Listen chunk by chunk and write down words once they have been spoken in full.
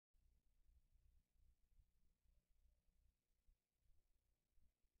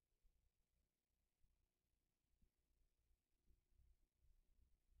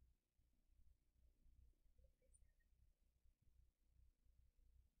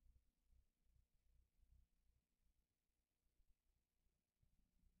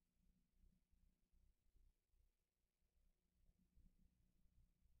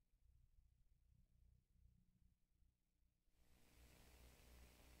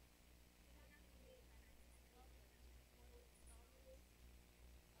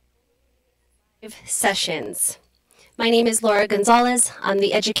Sessions. My name is Laura Gonzalez. I'm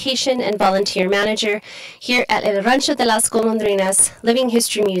the Education and Volunteer Manager here at El Rancho de las Golondrinas Living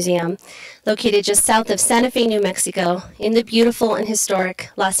History Museum, located just south of Santa Fe, New Mexico, in the beautiful and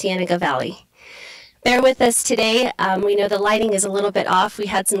historic La Cienega Valley. Bear with us today. We know the lighting is a little bit off. We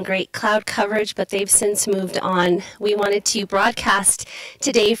had some great cloud coverage, but they've since moved on. We wanted to broadcast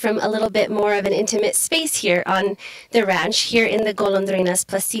today from a little bit more of an intimate space here on the ranch, here in the Golondrinas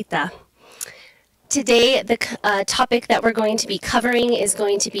Placita. Today, the topic that we're going to be covering is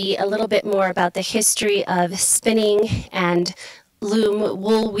going to be a little bit more about the history of spinning and loom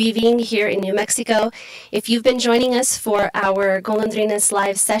wool weaving here in New Mexico. If you've been joining us for our Golondrinas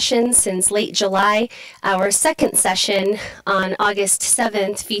live session since late July, our second session on August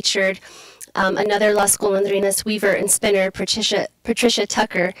 7th featured another Las Golondrinas weaver and spinner, Patricia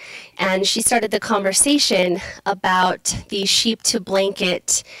Tucker, and she started the conversation about the sheep to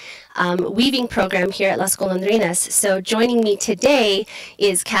blanket weaving program here at Las Golondrinas. So joining me today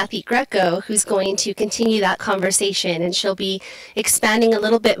is Cathy Greco, who's going to continue that conversation, and she'll be expanding a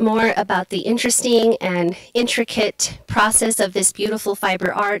little bit more about the interesting and intricate process of this beautiful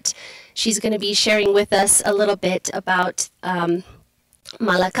fiber art. She's going to be sharing with us a little bit about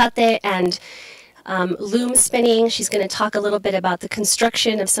Malacate and loom spinning. She's going to talk a little bit about the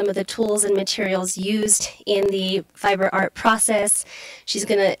construction of some of the tools and materials used in the fiber art process. She's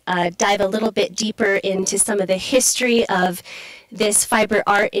going to dive a little bit deeper into some of the history of this fiber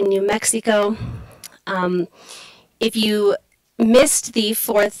art in New Mexico. If you missed the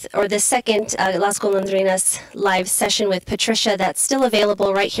fourth or the second Las Golondrinas live session with Patricia, that's still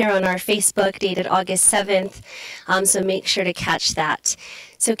available right here on our Facebook, dated August 7th, so make sure to catch that.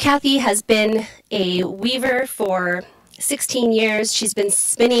 So Cathy has been a weaver for 16 years. She's been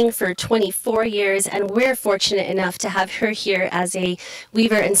spinning for 24 years, and we're fortunate enough to have her here as a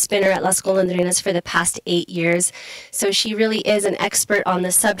weaver and spinner at Las Golondrinas for the past 8 years. So she really is an expert on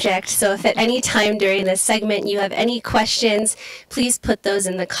the subject. So if at any time during this segment you have any questions, please put those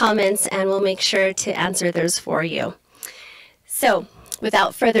in the comments and we'll make sure to answer those for you. So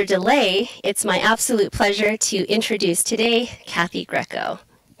without further delay, it's my absolute pleasure to introduce today Cathy Greco.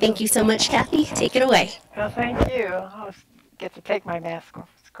 Thank you so much, Cathy. Take it away. Well, thank you. I'll get to take my mask off.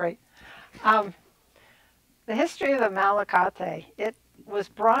 It's great. The history of the Malacate, it was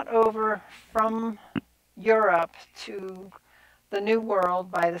brought over from Europe to the New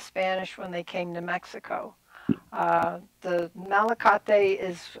World by the Spanish when they came to Mexico. The Malacate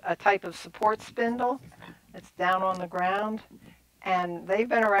is a type of support spindle. It's down on the ground, and they've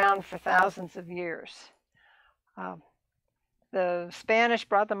been around for thousands of years. The Spanish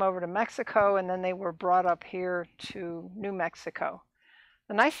brought them over to Mexico, and then they were brought up here to New Mexico.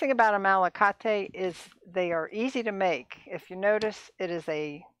 The nice thing about a Malacate is they are easy to make. If you notice, it is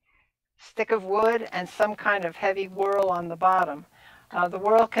a stick of wood and some kind of heavy whirl on the bottom. The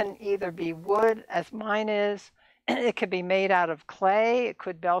whirl can either be wood, as mine is. It could be made out of clay. It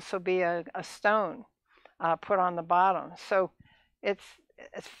could also be a stone put on the bottom. So it's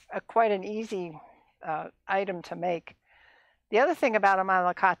quite an easy item to make. The other thing about a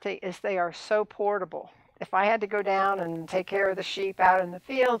Malacate is they are so portable. If I had to go down and take care of the sheep out in the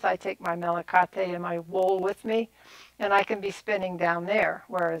fields, I take my Malacate and my wool with me, and I can be spinning down there,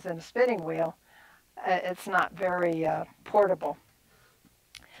 whereas in a spinning wheel, it's not very portable.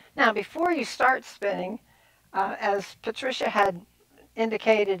 Now, before you start spinning, as Patricia had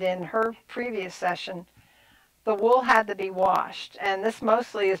indicated in her previous session, the wool had to be washed, and this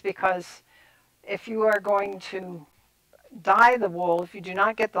mostly is because if you are going to dye the wool, if you do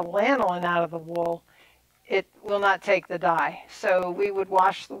not get the lanolin out of the wool, it will not take the dye. So we would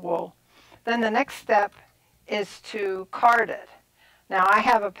wash the wool. Then the next step is to card it. Now I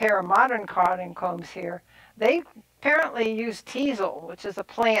have a pair of modern carding combs here. They apparently use teasel, which is a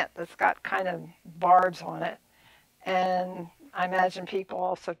plant that's got kind of barbs on it. And I imagine people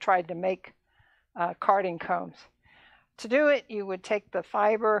also tried to make carding combs. To do it, you would take the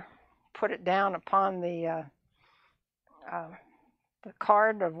fiber, put it down upon the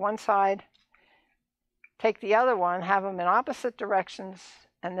card of one side, take the other one, have them in opposite directions,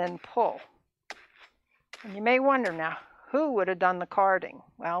 and then pull. And you may wonder now, who would have done the carding?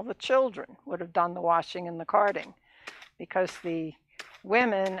 Well, the children would have done the washing and the carding, because the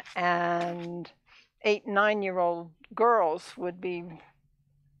women and 8- and 9-year-old girls would be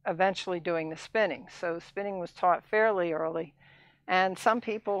eventually doing the spinning. So spinning was taught fairly early, and some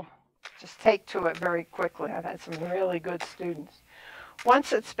people just take to it very quickly. I've had some really good students.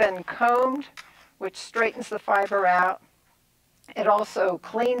 Once it's been combed, which straightens the fiber out, it also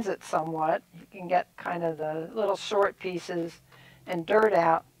cleans it somewhat. You can get kind of the little short pieces and dirt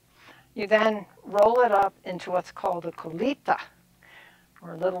out. You then roll it up into what's called a colita,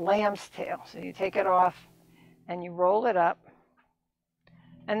 or a little lamb's tail. So you take it off and you roll it up,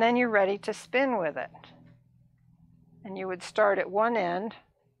 and then you're ready to spin with it. And you would start at one end,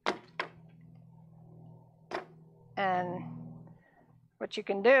 and what you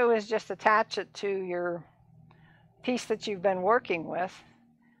can do is just attach it to your piece that you've been working with.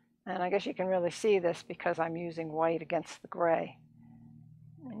 And I guess you can really see this because I'm using white against the gray.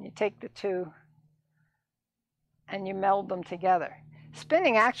 And you take the two and you meld them together.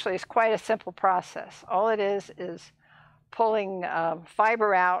 Spinning actually is quite a simple process. All it is pulling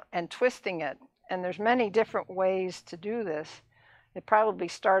fiber out and twisting it. And there's many different ways to do this. It probably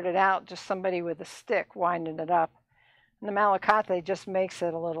started out just somebody with a stick winding it up. And the Malacate just makes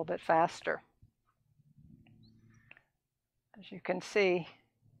it a little bit faster. As you can see,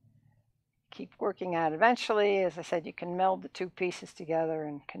 keep working at it. Eventually, as I said, you can meld the two pieces together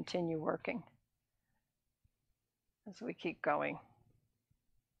and continue working as we keep going.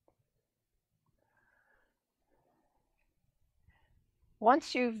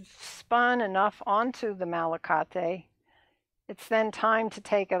 Once you've spun enough onto the Malacate, it's then time to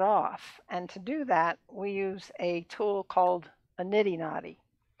take it off. And to do that, we use a tool called a niddy-noddy.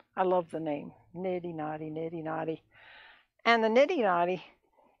 I love the name, niddy-noddy, niddy-noddy. And the niddy-noddy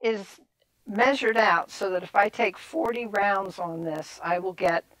is measured out so that if I take 40 rounds on this, I will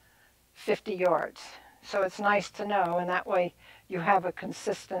get 50 yards. So it's nice to know, and that way you have a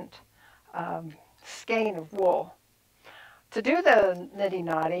consistent skein of wool. To do the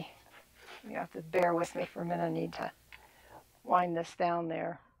niddy-noddy, you have to bear with me for a minute. I need to wind this down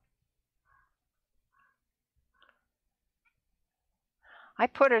there. I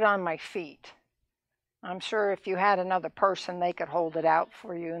put it on my feet. I'm sure if you had another person, they could hold it out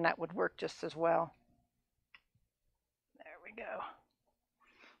for you, and that would work just as well. There we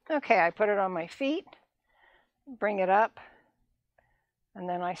go. Okay, I put it on my feet, bring it up, and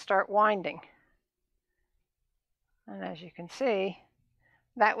then I start winding. And as you can see,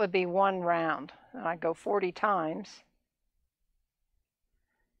 that would be one round. And I go 40 times.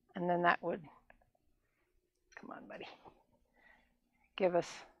 And then that would, come on, buddy, give us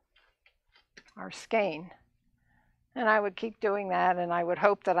our skein. And I would keep doing that, and I would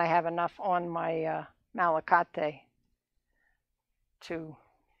hope that I have enough on my Malacate to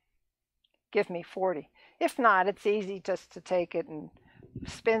give me 40. If not, it's easy just to take it and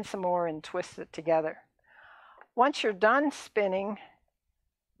spin some more and twist it together. Once you're done spinning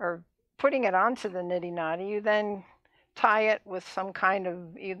or putting it onto the niddy-noddy, you then tie it with some kind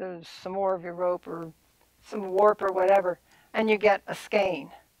of either some more of your rope or some warp or whatever, and you get a skein.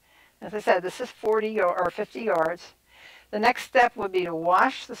 As I said, this is 40 or 50 yards. The next step would be to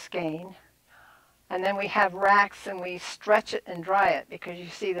wash the skein, and then we have racks and we stretch it and dry it because you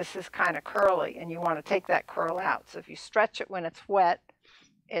see this is kind of curly and you want to take that curl out. So if you stretch it when it's wet,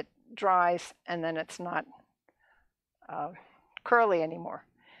 it dries and then it's not curly anymore.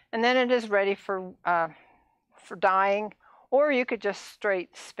 And then it is ready for dyeing, or you could just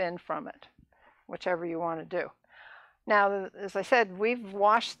straight spin from it, whichever you want to do. Now, as I said, we've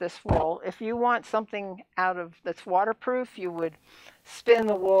washed this wool. If you want something that's waterproof, you would spin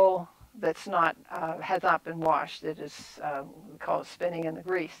the wool that's not has not been washed. It is we call it spinning in the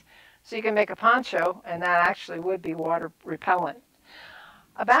grease. So you can make a poncho, and that actually would be water repellent.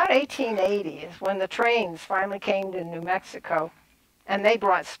 About 1880 is when the trains finally came to New Mexico, and they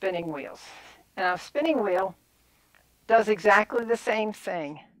brought spinning wheels. And a spinning wheel does exactly the same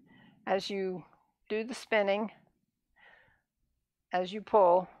thing. As you do the spinning, as you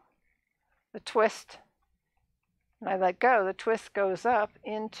pull, the twist, and I let go, the twist goes up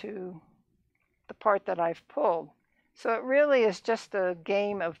into the part that I've pulled. So it really is just a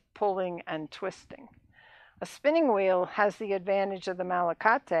game of pulling and twisting. A spinning wheel has the advantage of the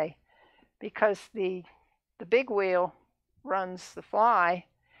Malacate because the big wheel runs the fly,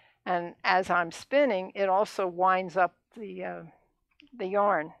 and as I'm spinning, it also winds up the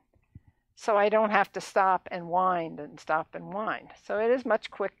yarn. So I don't have to stop and wind and stop and wind. So it is much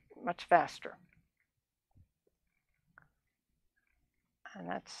faster. And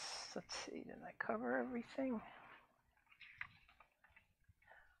that's, let's see, did I cover everything?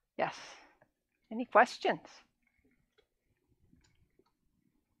 Yes. Any questions?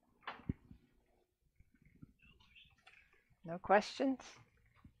 No questions?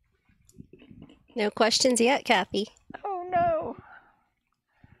 No questions yet, Cathy. Oh no.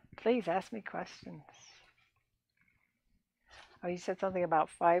 Please ask me questions. Oh, you said something about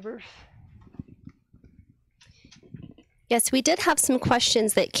fibers? Yes, we did have some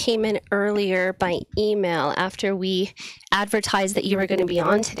questions that came in earlier by email after we advertised that you were going to be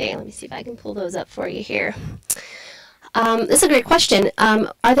on today. Let me see if I can pull those up for you here. This is a great question.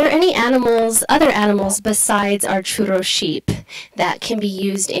 Are there any animals, other animals besides our churro sheep that can be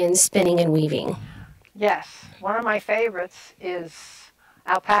used in spinning and weaving? Yes, one of my favorites is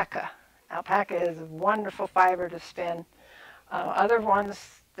alpaca. Alpaca is a wonderful fiber to spin. Other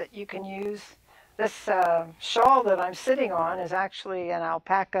ones that you can use, this shawl that I'm sitting on is actually an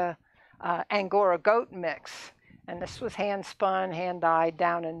alpaca Angora goat mix. And this was hand spun, hand dyed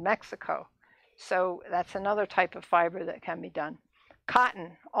down in Mexico. So that's another type of fiber that can be done.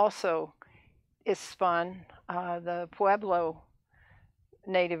 Cotton also is spun. The Pueblo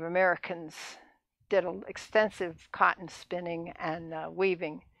Native Americans did extensive cotton spinning and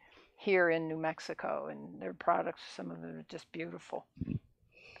weaving here in New Mexico, and their products, some of them are just beautiful.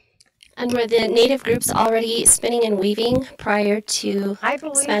 And were the native groups already spinning and weaving prior to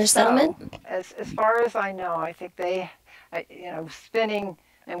Spanish settlement? As far as I know, I think they, spinning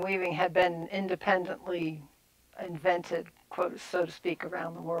and weaving had been independently invented, quote, so to speak,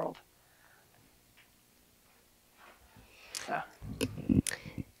 around the world.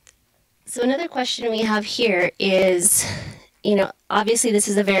 So another question we have here is, obviously this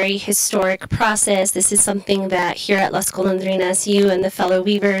is a very historic process. This is something that here at Las Golondrinas, you and the fellow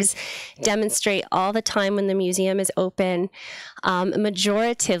weavers demonstrate all the time when the museum is open.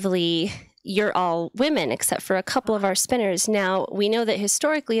 Majoritively, you're all women, except for a couple of our spinners. Now, we know that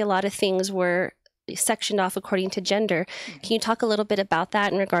historically a lot of things were sectioned off according to gender. Can you talk a little bit about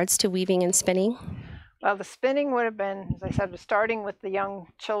that in regards to weaving and spinning? Well, the spinning would have been, as I said, starting with the young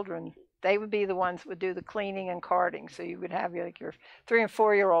children. They would be the ones that would do the cleaning and carding. So you would have your 3 and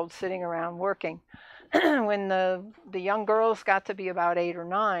 4-year-olds sitting around working. When the young girls got to be about 8 or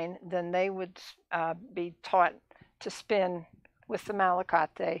 9, then they would be taught to spin with the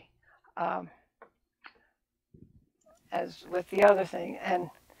Malacate, as with the other thing.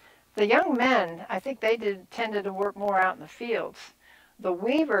 And the young men, I think they tended to work more out in the fields. The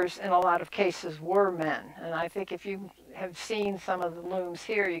weavers, in a lot of cases, were men. And I think if you have seen some of the looms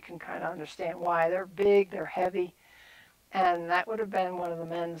here, you can kind of understand why. They're big, they're heavy, and that would have been one of the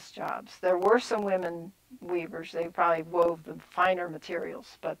men's jobs. There were some women weavers. They probably wove the finer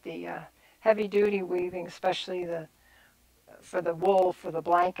materials, but the heavy-duty weaving, especially for the wool, for the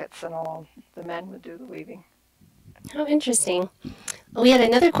blankets and all, the men would do the weaving. Oh, interesting. We had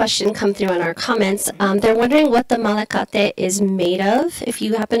another question come through in our comments. They're wondering what the malacate is made of, if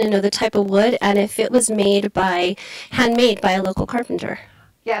you happen to know the type of wood, and if it was handmade by a local carpenter.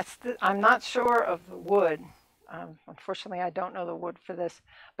 Yes, I'm not sure of the wood. Unfortunately, I don't know the wood for this.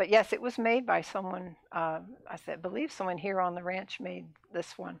 But yes, it was made by someone, I believe someone here on the ranch made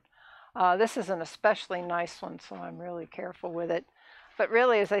this one. This is an especially nice one, so I'm really careful with it. But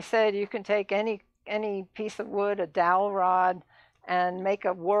really, as I said, you can take any piece of wood, a dowel rod, and make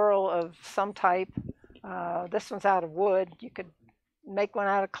a whirl of some type. This one's out of wood. You could make one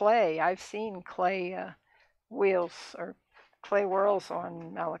out of clay. I've seen clay wheels or clay whirls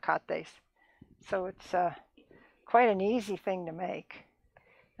on malacates. So it's quite an easy thing to make.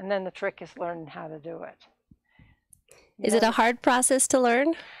 And then the trick is learning how to do it. Is it a hard process to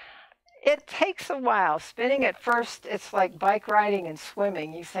learn? It takes a while. Spinning at first, it's like bike riding and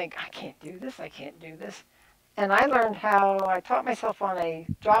swimming. You think, I can't do this, I can't do this. And I taught myself on a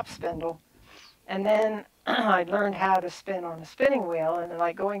drop spindle, and then I learned how to spin on a spinning wheel, and then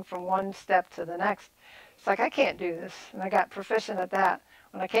like going from one step to the next, it's like, I can't do this. And I got proficient at that.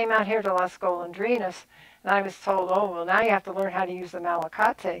 When I came out here to Las Golondrinas, and I was told, oh, well, now you have to learn how to use the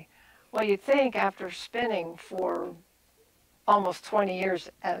malacate. Well, you'd think after spinning for almost 20 years,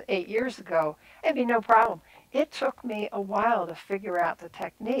 8 years ago, it'd be no problem. It took me a while to figure out the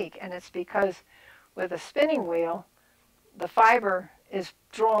technique, and it's because with a spinning wheel, the fiber is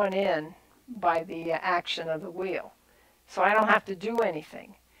drawn in by the action of the wheel. So I don't have to do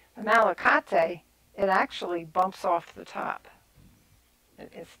anything. The malacate, it actually bumps off the top.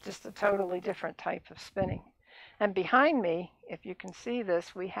 It's just a totally different type of spinning. And behind me, if you can see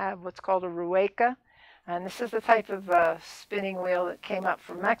this, we have what's called a rueca. And this is the type of spinning wheel that came up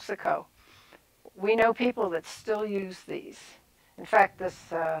from Mexico. We know people that still use these. In fact,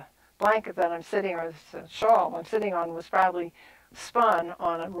 this blanket that I'm sitting, or this shawl I'm sitting on, was probably spun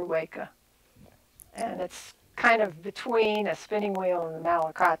on a rueca. And it's kind of between a spinning wheel and a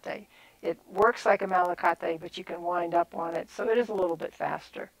malacate. It works like a malacate, but you can wind up on it, so it is a little bit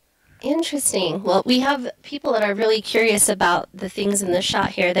faster. Interesting. Well, we have people that are really curious about the things in the shot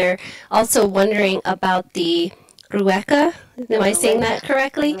here. They're also wondering about the Rueca. Am I saying that Rueca.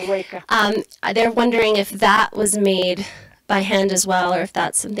 correctly? Rueca. They're wondering if that was made by hand as well, or if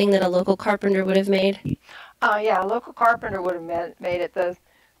that's something that a local carpenter would have made. Yeah, a local carpenter would have made it. The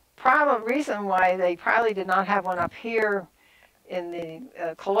reason why they probably did not have one up here in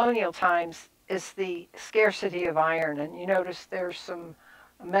the colonial times is the scarcity of iron. And you notice there's some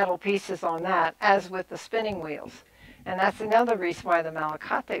metal pieces on that, as with the spinning wheels. And that's another reason why the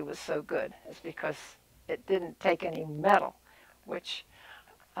Malacate was so good, is because it didn't take any metal, which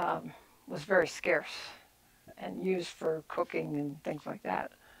was very scarce and used for cooking and things like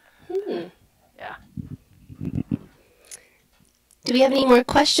that. Yeah. Do we have any more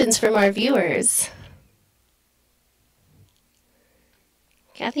questions from our viewers?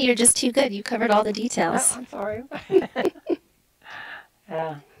 Cathy, you're just too good. You covered all the details. Oh, I'm sorry.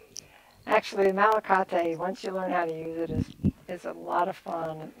 Yeah. Actually, Malacate, once you learn how to use it, is a lot of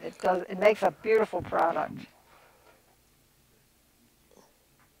fun. It makes a beautiful product.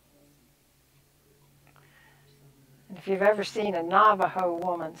 And if you've ever seen a Navajo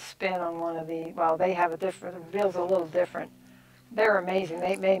woman spin on one of the, well, they have the wheels a little different. They're amazing.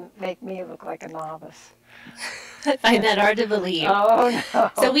 They make me look like a novice. I find that hard to believe. Oh, no.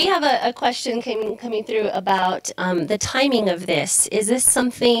 So we have a question coming through about the timing of this. Is this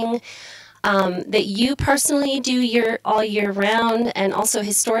something that you personally do all year round? And also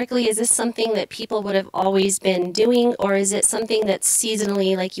historically, is this something that people would have always been doing? Or is it something that's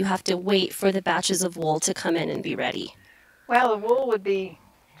seasonally, like you have to wait for the batches of wool to come in and be ready? Well, the wool would be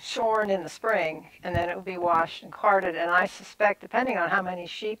shorn in the spring, and then it would be washed and carded. And I suspect, depending on how many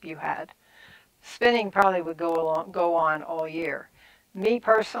sheep you had, spinning probably would go on all year. Me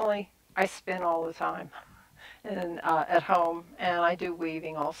personally, I spin all the time, and at home, and I do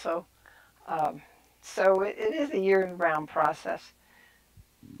weaving also. So it is a year-round process.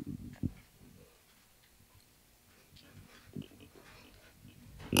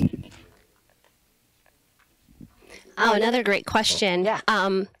 Oh, another great question. Yeah.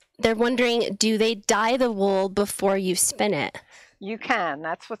 They're wondering, do they dye the wool before you spin it? You can.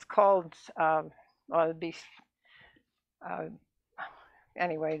 That's what's called, well, it'd be,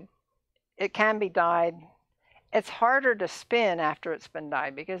 anyway, it can be dyed. It's harder to spin after it's been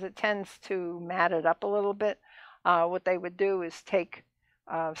dyed because it tends to mat it up a little bit. What they would do is take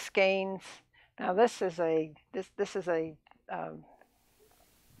skeins. Now this is a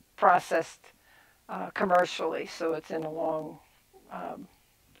processed commercially, so it's in a long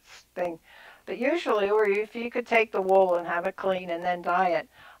thing. But usually, or if you could take the wool and have it clean and then dye it,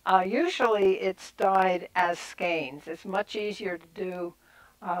 usually it's dyed as skeins. It's much easier to do.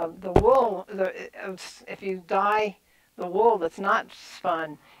 The wool, if you dye the wool that's not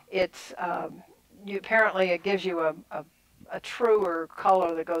spun, it's apparently it gives you a truer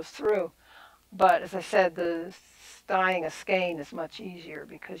color that goes through. But as I said, dyeing a skein is much easier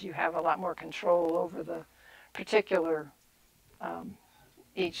because you have a lot more control over the particular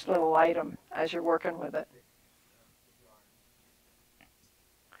each little item as you're working with it.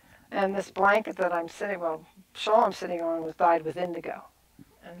 And this blanket that shawl I'm sitting on was dyed with indigo.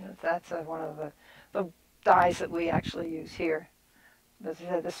 And that's one of the dyes that we actually use here.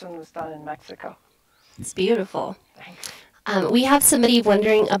 This one was done in Mexico. It's beautiful. Thanks. We have somebody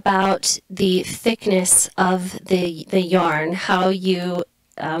wondering about the thickness of the yarn, how you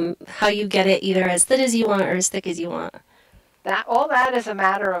get it either as thin as you want or as thick as you want. All that is a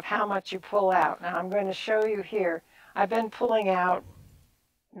matter of how much you pull out. Now I'm going to show you here. I've been pulling out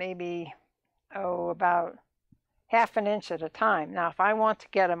maybe, about half an inch at a time. Now if I want to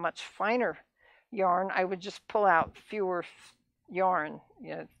get a much finer yarn, I would just pull out fewer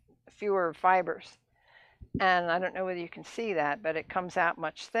fewer fibers. And I don't know whether you can see that, but it comes out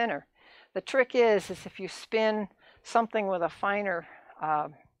much thinner. The trick is if you spin something with a finer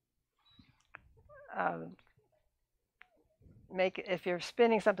if you're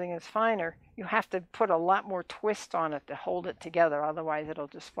spinning something that's finer, you have to put a lot more twist on it to hold it together. Otherwise, it'll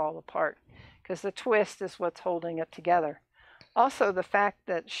just fall apart because the twist is what's holding it together. Also, the fact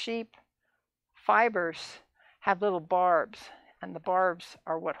that sheep fibers have little barbs, and the barbs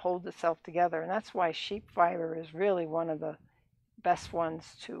are what hold itself together. And that's why sheep fiber is really one of the best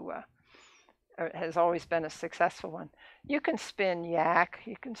ones has always been a successful one. You can spin yak,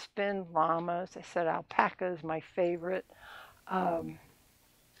 you can spin llamas. I said alpaca is my favorite. I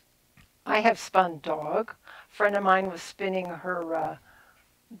have spun dog. A friend of mine was spinning her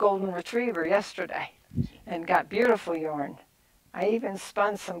golden retriever yesterday and got beautiful yarn. I even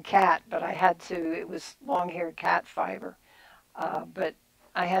spun some cat, but it was long-haired cat fiber. But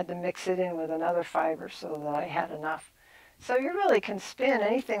I had to mix it in with another fiber so that I had enough. So you really can spin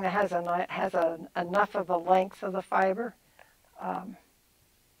anything that has enough of a length of the fiber.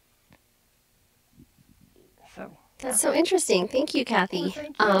 That's so interesting. Thank you, Cathy. Well,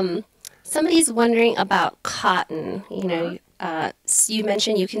 thank you. Somebody's wondering about cotton. You know, you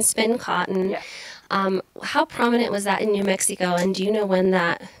mentioned you can spin cotton. Yes. How prominent was that in New Mexico, and do you know when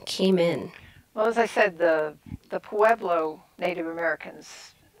that came in? Well, as I said, the Pueblo Native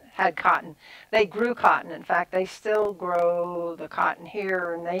Americans had cotton. They grew cotton. In fact, they still grow the cotton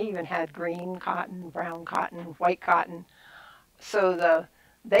here, and they even had green cotton, brown cotton, white cotton. So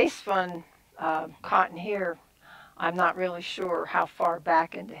they spun cotton here. I'm not really sure how far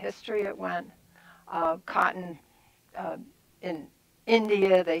back into history it went. Cotton in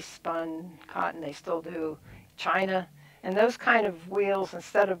India, they spun cotton. They still do. China. And those kind of wheels,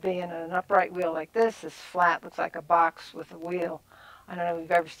 instead of being an upright wheel like this, is flat, looks like a box with a wheel. I don't know if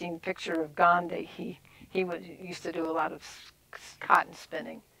you've ever seen a picture of Gandhi. He used to do a lot of cotton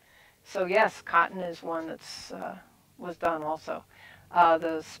spinning. So yes, cotton is one that's was done also.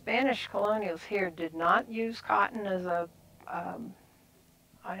 The Spanish colonials here did not use cotton as a,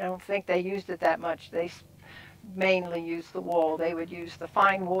 I don't think they used it that much. They mainly used the wool. They would use the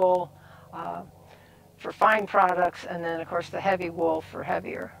fine wool for fine products, and then of course the heavy wool for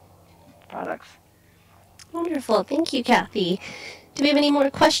heavier products. Wonderful. Thank you, Cathy. Do we have any more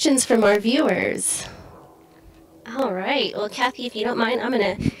questions from our viewers? All right. Well, Cathy, if you don't mind, I'm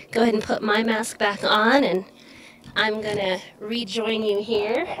going to go ahead and put my mask back on, and I'm going to rejoin you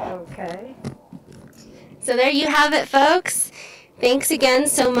here. Okay. So there you have it, folks. Thanks again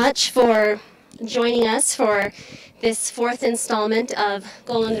so much for joining us for this fourth installment of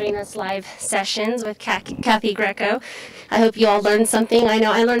Golondrinas Live Sessions with Cathy Greco. I hope you all learned something. I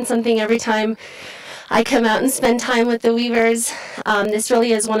know I learned something every time I come out and spend time with the weavers. This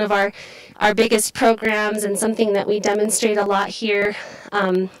really is one of our biggest programs and something that we demonstrate a lot here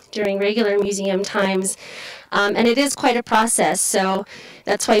during regular museum times. And it is quite a process, so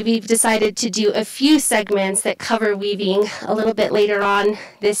that's why we've decided to do a few segments that cover weaving. A little bit later on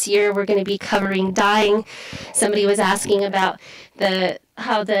this year, we're going to be covering dyeing. Somebody was asking about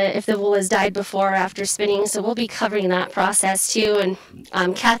if the wool is dyed before or after spinning, so we'll be covering that process too.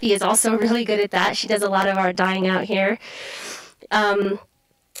 And Cathy is also really good at that. She does a lot of our dyeing out here.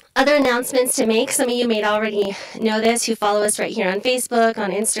 Other announcements to make. Some of you may already know this who follow us right here on Facebook,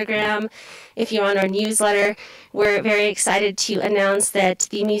 on Instagram. If you're on our newsletter, we're very excited to announce that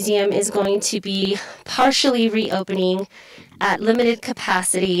the museum is going to be partially reopening at limited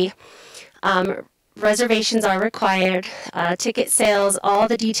capacity. Reservations are required. Ticket sales, all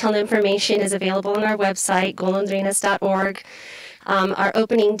the detailed information is available on our website, golondrinas.org. Our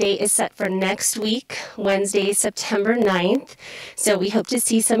opening date is set for next week, Wednesday, September 9th. So we hope to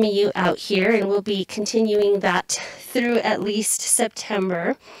see some of you out here, and we'll be continuing that through at least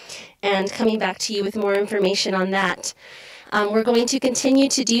September and coming back to you with more information on that. We're going to continue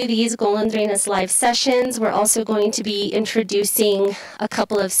to do these Golondrinas live sessions. We're also going to be introducing a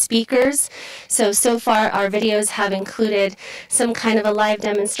couple of speakers. So far our videos have included some kind of a live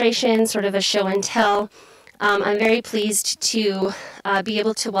demonstration, sort of a show and tell. I'm very pleased to be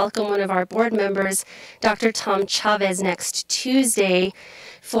able to welcome one of our board members, Dr. Tom Chavez, next Tuesday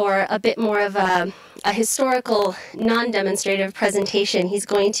for a bit more of a historical, non-demonstrative presentation. He's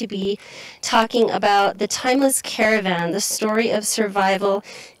going to be talking about the timeless caravan, the story of survival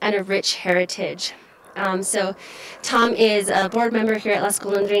and a rich heritage. So Tom is a board member here at Las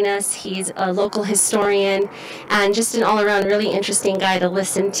Golondrinas. He's a local historian and just an all-around really interesting guy to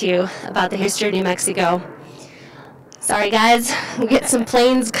listen to about the history of New Mexico. Sorry guys, we get some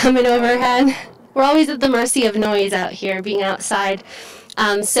planes coming overhead. We're always at the mercy of noise out here, being outside.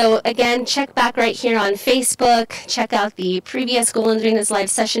 So again, check back right here on Facebook. Check out the previous Golondrinas live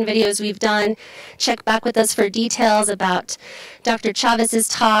session videos we've done. Check back with us for details about Dr. Chavez's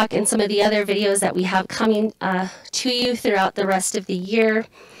talk and some of the other videos that we have coming to you throughout the rest of the year.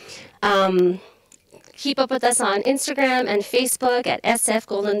 Keep up with us on Instagram and Facebook at SF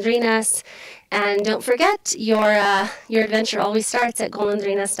Golondrinas. And don't forget, your adventure always starts at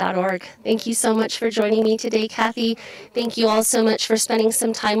golondrinas.org. Thank you so much for joining me today, Cathy. Thank you all so much for spending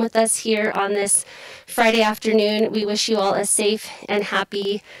some time with us here on this Friday afternoon. We wish you all a safe and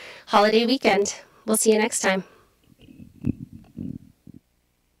happy holiday weekend. We'll see you next time.